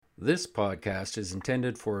This podcast is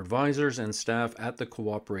intended for advisors and staff at the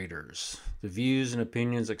cooperators. The views and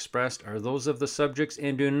opinions expressed are those of the subjects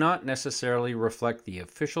and do not necessarily reflect the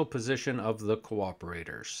official position of the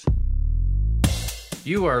cooperators.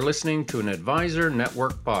 You are listening to an Advisor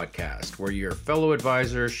Network podcast where your fellow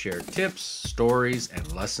advisors share tips, stories,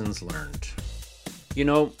 and lessons learned. You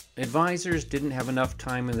know, advisors didn't have enough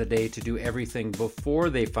time in the day to do everything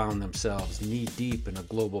before they found themselves knee-deep in a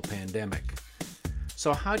global pandemic.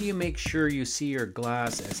 So how do you make sure you see your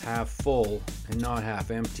glass as half full and not half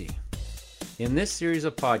empty? In this series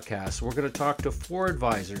of podcasts, we're going to talk to 4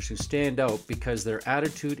 advisors who stand out because their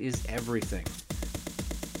attitude is everything.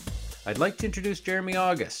 I'd like to introduce Jeremy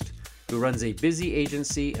August, who runs a busy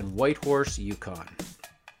agency in Whitehorse, Yukon.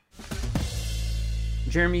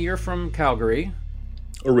 Jeremy, you're from Calgary.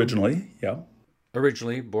 Originally, yeah.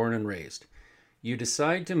 Originally born and raised. You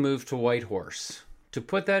decide to move to Whitehorse. To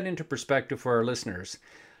put that into perspective for our listeners,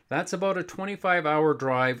 that's about a 25-hour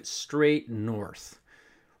drive straight north.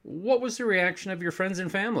 What was the reaction of your friends and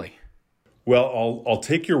family? Well, I'll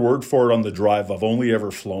take your word for it on the drive. I've only ever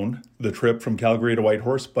flown the trip from Calgary to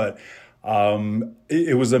Whitehorse, but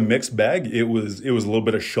it was a mixed bag. It was a little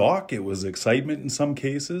bit of shock. It was excitement in some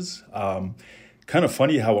cases. Kind of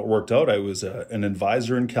funny how it worked out. I was an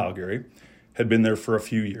advisor in Calgary, had been there for a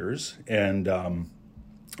few years, and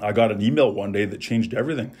I got an email one day that changed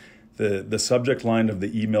everything. The subject line of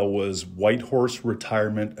the email was Whitehorse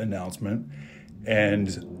retirement announcement.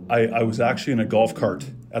 And I was actually in a golf cart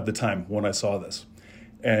at the time when I saw this.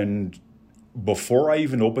 And before I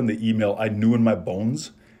even opened the email, I knew in my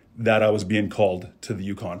bones that I was being called to the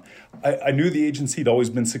Yukon. I knew the agency had always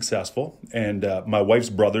been successful. And my wife's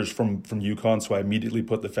brother's from Yukon, so I immediately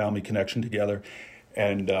put the family connection together.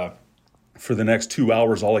 And for the next 2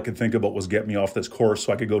 hours, all I could think about was get me off this course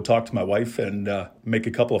so I could go talk to my wife and make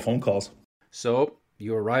a couple of phone calls. So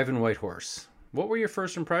you arrive in Whitehorse. What were your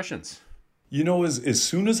first impressions? You know, as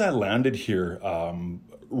soon as I landed here,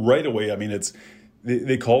 right away, I mean,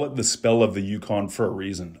 they call it the spell of the Yukon for a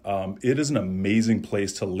reason. It is an amazing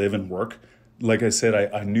place to live and work. Like I said,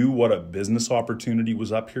 I knew what a business opportunity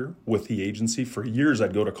was up here with the agency. For years,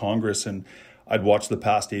 I'd go to Congress and I'd watch the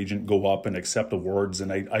past agent go up and accept awards,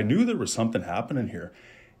 and I knew there was something happening here.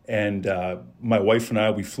 And my wife and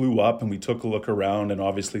I, we flew up and we took a look around and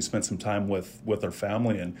obviously spent some time with our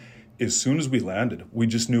family. And as soon as we landed, we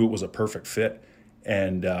just knew it was a perfect fit.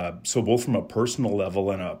 And so both from a personal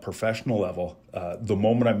level and a professional level, the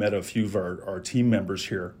moment I met a few of our team members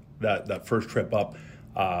here, that first trip up,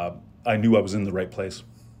 I knew I was in the right place.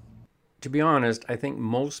 To be honest, I think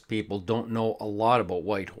most people don't know a lot about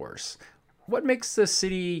Whitehorse. What makes the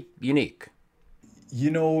city unique? You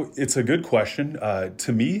know, it's a good question.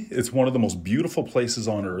 To me, it's one of the most beautiful places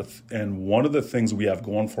on earth. And one of the things we have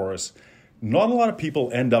going for us, not a lot of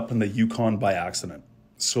people end up in the Yukon by accident.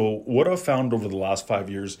 So what I've found over the last 5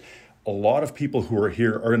 years, a lot of people who are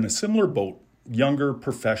here are in a similar boat. Younger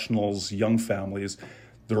professionals, young families,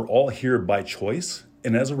 they're all here by choice.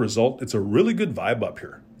 And as a result, it's a really good vibe up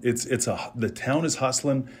here. The town is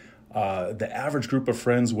hustling. The average group of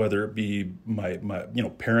friends, whether it be my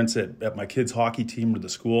parents at my kids' hockey team or the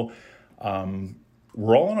school,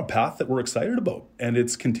 we're all on a path that we're excited about, and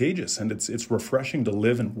it's contagious, and it's refreshing to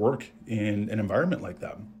live and work in an environment like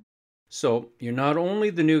that. So you're not only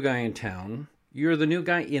the new guy in town, you're the new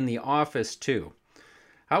guy in the office too.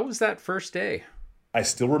 How was that first day? I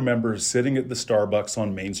still remember sitting at the Starbucks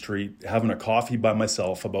on Main Street, having a coffee by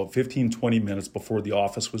myself about 15, 20 minutes before the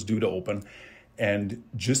office was due to open, and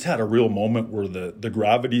just had a real moment where the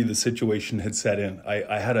gravity of the situation had set in.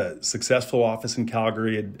 I had a successful office in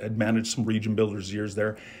Calgary, had managed some region builders years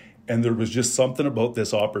there, and there was just something about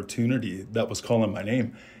this opportunity that was calling my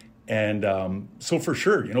name. And so for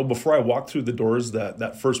sure, before I walked through the doors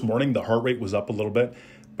that first morning, the heart rate was up a little bit.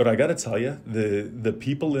 But I got to tell you, the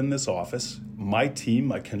people in this office, my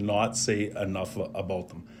team, I cannot say enough about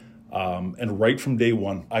them. And right from day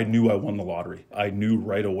one, I knew I won the lottery. I knew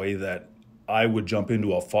right away that I would jump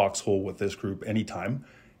into a foxhole with this group anytime.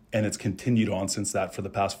 And it's continued on since that for the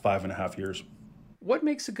past 5.5 years. What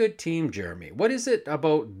makes a good team, Jeremy? What is it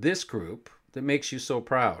about this group that makes you so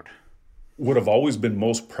proud? What I've always been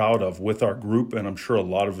most proud of with our group, and I'm sure a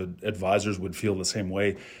lot of advisors would feel the same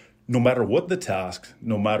way, no matter what the task,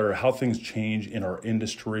 no matter how things change in our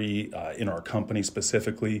industry, in our company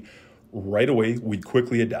specifically, right away, we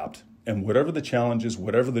quickly adapt. And whatever the challenge is,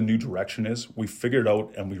 whatever the new direction is, we figure it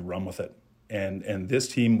out and we run with it. And this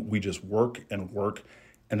team, we just work and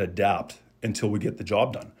adapt until we get the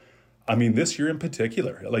job done. I mean, this year in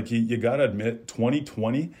particular, like you got to admit,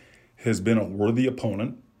 2020 has been a worthy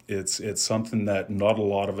opponent. It's something that not a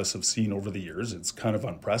lot of us have seen over the years. It's kind of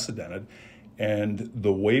unprecedented. And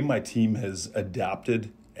the way my team has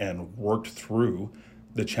adapted and worked through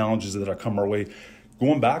the challenges that have come our way,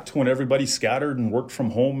 going back to when everybody scattered and worked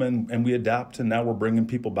from home and we adapt, and now we're bringing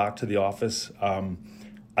people back to the office.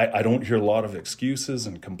 I don't hear a lot of excuses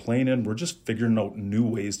and complaining. We're just figuring out new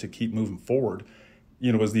ways to keep moving forward.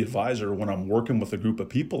 As the advisor, when I'm working with a group of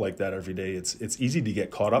people like that every day, it's easy to get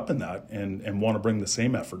caught up in that and want to bring the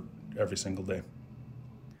same effort every single day.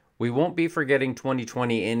 We won't be forgetting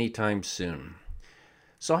 2020 anytime soon.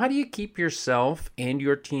 So how do you keep yourself and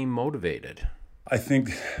your team motivated? I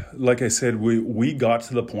think, like I said, we got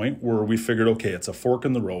to the point where we figured, okay, it's a fork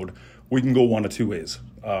in the road. We can go one of two ways.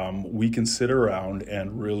 We can sit around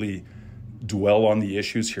and really dwell on the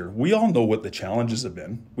issues here. We all know what the challenges have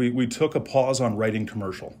been. We took a pause on writing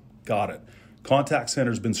commercial. Got it. Contact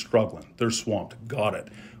center's been struggling. They're swamped. Got it.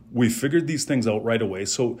 We figured these things out right away.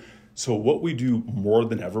 So what we do more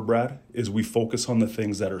than ever, Brad, is we focus on the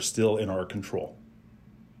things that are still in our control.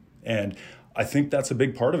 And I think that's a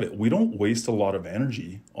big part of it. We don't waste a lot of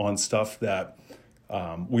energy on stuff that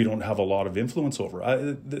we don't have a lot of influence over.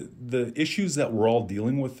 The issues that we're all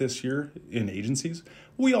dealing with this year in agencies,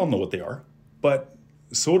 we all know what they are, but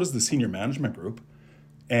so does the senior management group.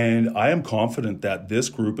 And I am confident that this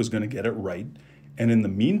group is going to get it right. And in the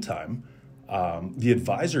meantime, the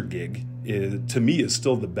advisor gig, to me, is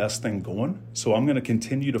still the best thing going. So I'm going to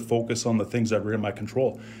continue to focus on the things that are in my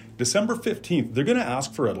control. December 15th, they're going to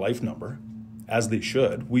ask for a life number, as they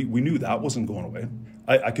should. We knew that wasn't going away.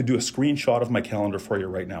 I could do a screenshot of my calendar for you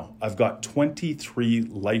right now. I've got 23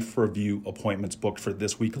 life review appointments booked for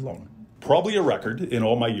this week alone. Probably a record in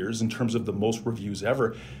all my years in terms of the most reviews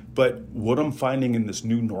ever. But what I'm finding in this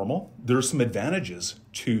new normal, there's some advantages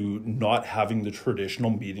to not having the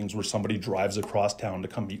traditional meetings where somebody drives across town to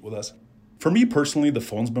come meet with us. For me personally, the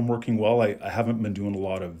phone's been working well. I haven't been doing a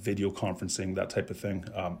lot of video conferencing, that type of thing.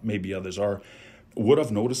 Maybe others are. What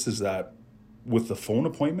I've noticed is that with the phone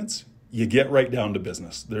appointments, you get right down to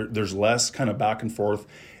business. There's less kind of back and forth.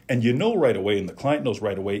 And you know right away, and the client knows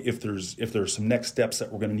right away, if there's some next steps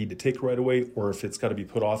that we're going to need to take right away, or if it's got to be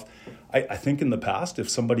put off. I think in the past, if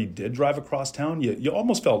somebody did drive across town, you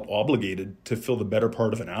almost felt obligated to fill the better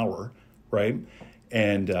part of an hour, right?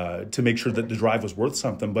 And to make sure that the drive was worth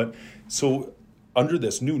something. But so under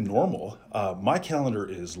this new normal, my calendar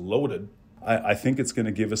is loaded. I think it's going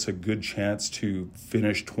to give us a good chance to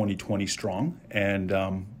finish 2020 strong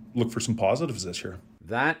and look for some positives this year.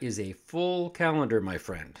 That is a full calendar, my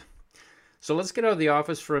friend. So let's get out of the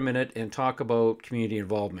office for a minute and talk about community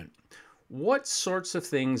involvement. What sorts of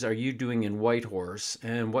things are you doing in Whitehorse,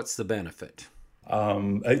 and what's the benefit?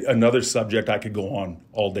 Another subject I could go on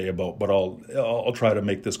all day about, but I'll try to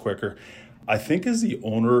make this quicker. I think as the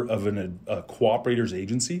owner of a cooperator's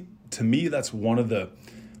agency, to me, that's one of the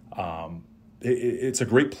it's a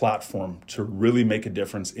great platform to really make a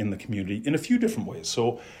difference in the community in a few different ways.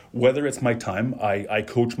 So whether it's my time, I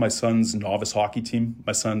coach my son's novice hockey team.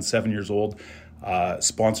 My son's 7 years old,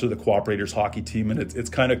 sponsor the Cooperators hockey team. And it's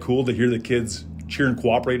kind of cool to hear the kids cheering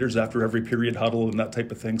Cooperators after every period huddle and that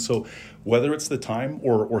type of thing. So whether it's the time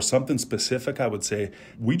or something specific, I would say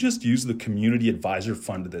we just used the Community Advisor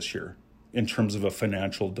Fund this year in terms of a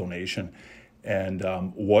financial donation. And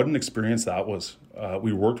what an experience that was.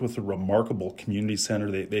 We worked with a remarkable community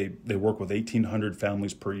center. They work with 1,800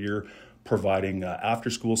 families per year, providing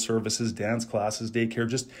after-school services, dance classes, daycare.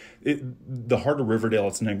 The Heart of Riverdale,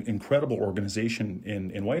 it's an incredible organization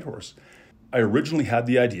in Whitehorse. I originally had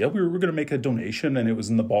the idea we were going to make a donation, and it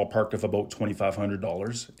was in the ballpark of about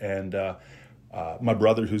 $2,500. And my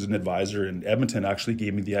brother, who's an advisor in Edmonton, actually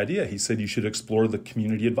gave me the idea. He said, you should explore the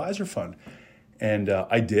Community Advisor Fund. And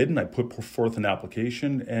I did, and I put forth an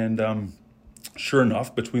application. And sure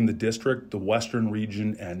enough, between the district, the Western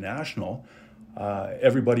region, and national,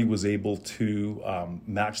 everybody was able to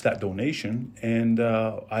match that donation. And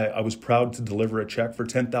I was proud to deliver a check for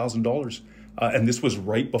 $10,000. And this was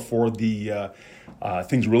right before the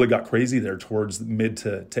things really got crazy there towards mid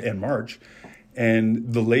to end March.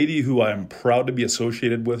 And the lady who I'm proud to be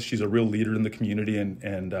associated with, she's a real leader in the community,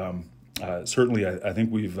 and certainly I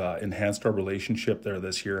think we've enhanced our relationship there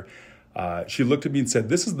this year. She looked at me and said,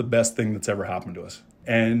 this is the best thing that's ever happened to us.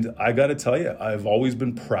 And I got to tell you, I've always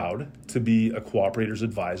been proud to be a cooperator's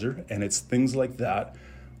advisor, and it's things like that.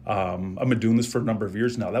 I've been doing this for a number of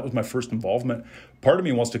years now. That was my first involvement. Part of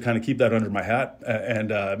me wants to kind of keep that under my hat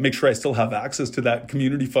and make sure I still have access to that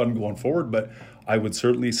community fund going forward. But I would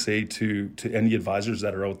certainly say to any advisors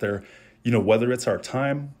that are out there, whether it's our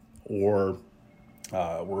time or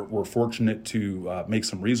we're fortunate to make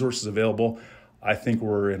some resources available, I think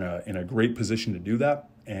we're in a great position to do that.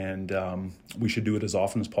 and we should do it as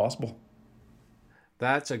often as possible.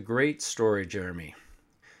 That's a great story, Jeremy.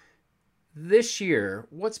 This year,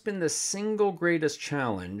 what's been the single greatest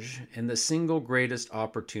challenge and the single greatest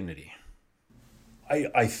opportunity?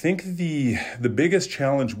 I think the biggest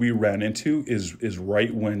challenge we ran into is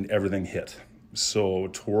right when everything hit. So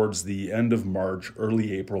towards the end of March,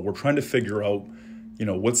 early April, we're trying to figure out,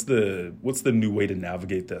 what's the new way to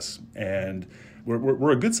navigate this. And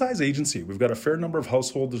we're a good size agency. We've got a fair number of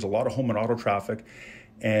households. There's a lot of home and auto traffic,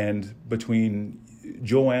 and between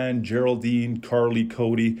Joanne, Geraldine, Carly,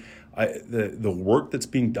 Cody, the work that's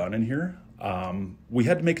being done in here, we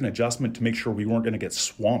had to make an adjustment to make sure we weren't going to get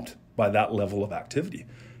swamped by that level of activity.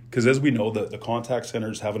 Because as we know, the contact center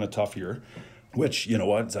is having a tough year, which, you know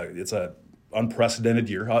what, it's a unprecedented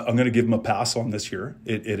year. I'm going to give them a pass on this year.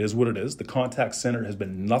 It is what it is. The contact center has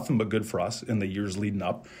been nothing but good for us in the years leading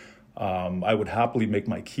up. I would happily make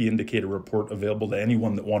my key indicator report available to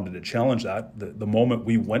anyone that wanted to challenge that. The moment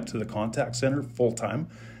we went to the contact center full time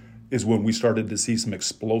is when we started to see some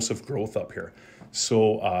explosive growth up here.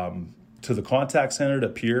 So to the contact center, to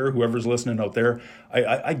Pierre, whoever's listening out there,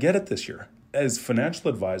 I get it this year. As financial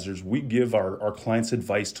advisors, we give our clients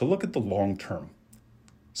advice to look at the long term.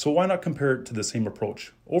 So why not compare it to the same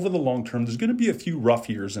approach? Over the long term, there's going to be a few rough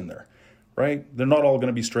years in there, right? They're not all going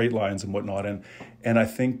to be straight lines and whatnot. And I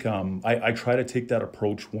think I try to take that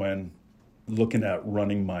approach when looking at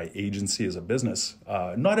running my agency as a business.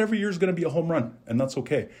 Not every year is going to be a home run, and that's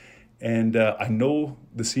okay. And I know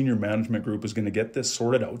the senior management group is going to get this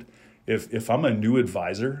sorted out. If I'm a new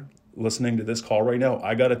advisor listening to this call right now,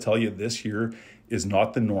 I got to tell you, this year is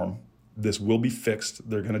not the norm. This will be fixed.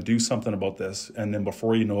 They're going to do something about this. And then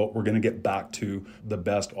before you know it, we're going to get back to the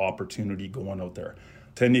best opportunity going out there.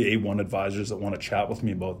 To any A1 advisors that want to chat with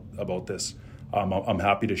me about this, I'm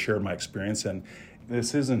happy to share my experience. And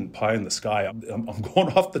this isn't pie in the sky. I'm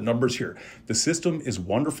going off the numbers here. The system is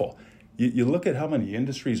wonderful. You look at how many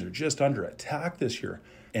industries are just under attack this year.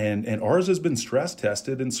 And ours has been stress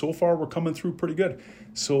tested, and so far we're coming through pretty good.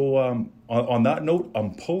 So on that note,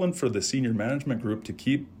 I'm pulling for the senior management group to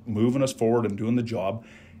keep moving us forward and doing the job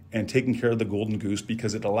and taking care of the golden goose,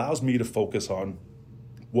 because it allows me to focus on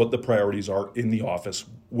what the priorities are in the office,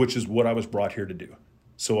 which is what I was brought here to do.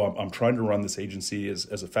 So I'm trying to run this agency as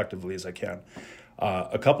effectively as I can.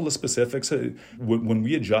 A couple of specifics, when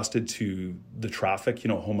we adjusted to the traffic,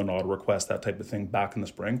 home and auto requests, that type of thing back in the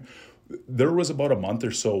spring, there was about a month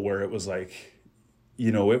or so where it was like,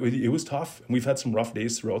 it was tough. And we've had some rough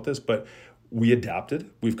days throughout this, but we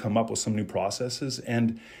adapted. We've come up with some new processes.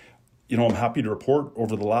 And, I'm happy to report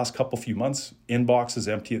over the last few months, inbox is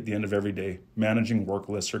empty at the end of every day. Managing work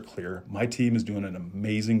lists are clear. My team is doing an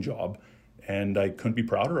amazing job, and I couldn't be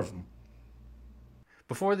prouder of them.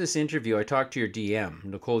 Before this interview, I talked to your DM,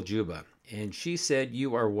 Nicole Juba, and she said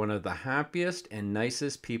you are one of the happiest and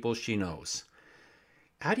nicest people she knows.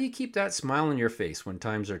 How do you keep that smile on your face when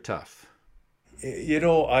times are tough?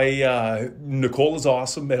 Nicole is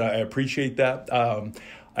awesome, and I appreciate that.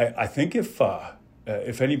 I think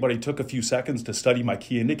if anybody took a few seconds to study my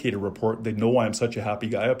key indicator report, they'd know why I'm such a happy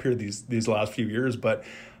guy up here these last few years. But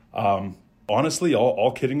honestly,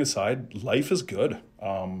 all kidding aside, life is good.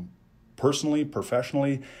 Personally,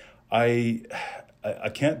 professionally, I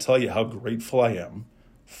can't tell you how grateful I am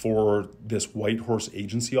for this Whitehorse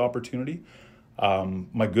agency opportunity.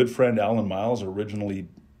 My good friend Alan Miles originally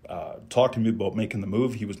talked to me about making the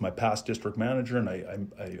move. He was my past district manager, and I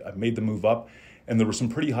made the move up. And there were some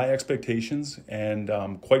pretty high expectations, and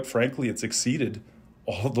quite frankly, it's exceeded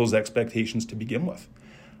all of those expectations to begin with.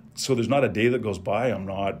 So there's not a day that goes by I'm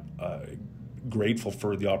not grateful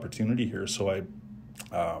for the opportunity here. So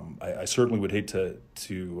I certainly would hate to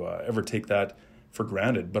ever take that for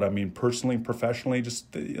granted. But I mean, personally, professionally,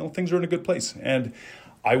 just things are in a good place. And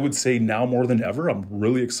I would say now more than ever, I'm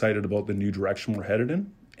really excited about the new direction we're headed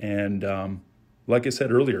in. And like I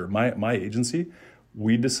said earlier, my agency,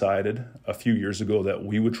 we decided a few years ago that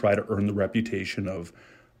we would try to earn the reputation of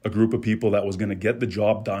a group of people that was going to get the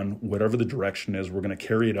job done, whatever the direction is. We're going to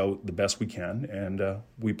carry it out the best we can, and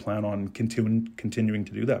we plan on continuing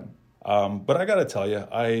to do that. But I got to tell you,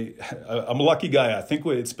 I'm a lucky guy. I think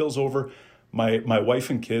it spills over my wife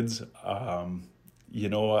and kids. I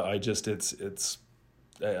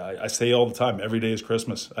say all the time, every day is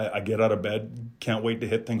Christmas. I get out of bed, can't wait to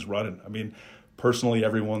hit things running. I mean, personally,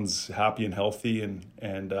 everyone's happy and healthy, and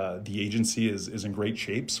the agency is in great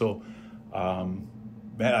shape. So, I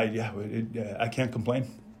can't complain.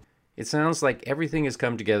 It sounds like everything has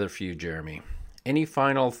come together for you, Jeremy. Any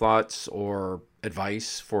final thoughts or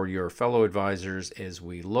advice for your fellow advisors as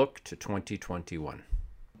we look to 2021?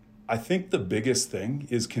 I think the biggest thing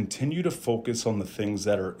is continue to focus on the things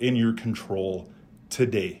that are in your control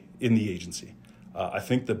today in the agency. I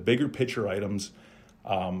think the bigger picture items,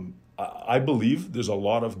 I believe there's a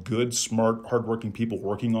lot of good, smart, hardworking people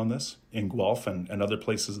working on this in Guelph and other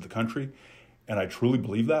places of the country. And I truly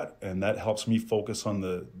believe that. And that helps me focus on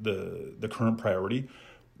the current priority,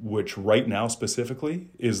 which right now specifically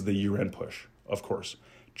is the year-end push, of course.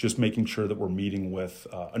 Just making sure that we're meeting with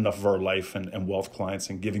enough of our life and wealth clients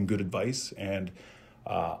and giving good advice. And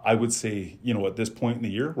I would say, at this point in the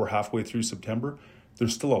year, we're halfway through September,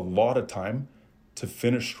 there's still a lot of time to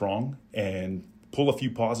finish strong and pull a few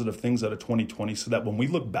positive things out of 2020 so that when we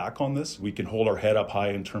look back on this, we can hold our head up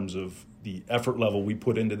high in terms of the effort level we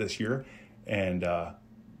put into this year and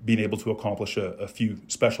being able to accomplish a few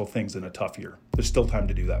special things in a tough year. There's still time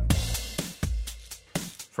to do that.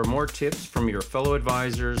 For more tips from your fellow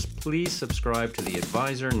advisors, please subscribe to the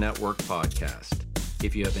Advisor Network podcast.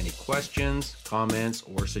 If you have any questions, comments,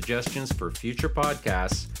 or suggestions for future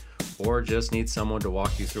podcasts, or just need someone to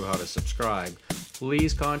walk you through how to subscribe,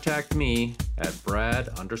 please contact me at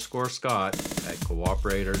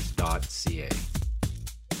brad_scott@cooperators.ca.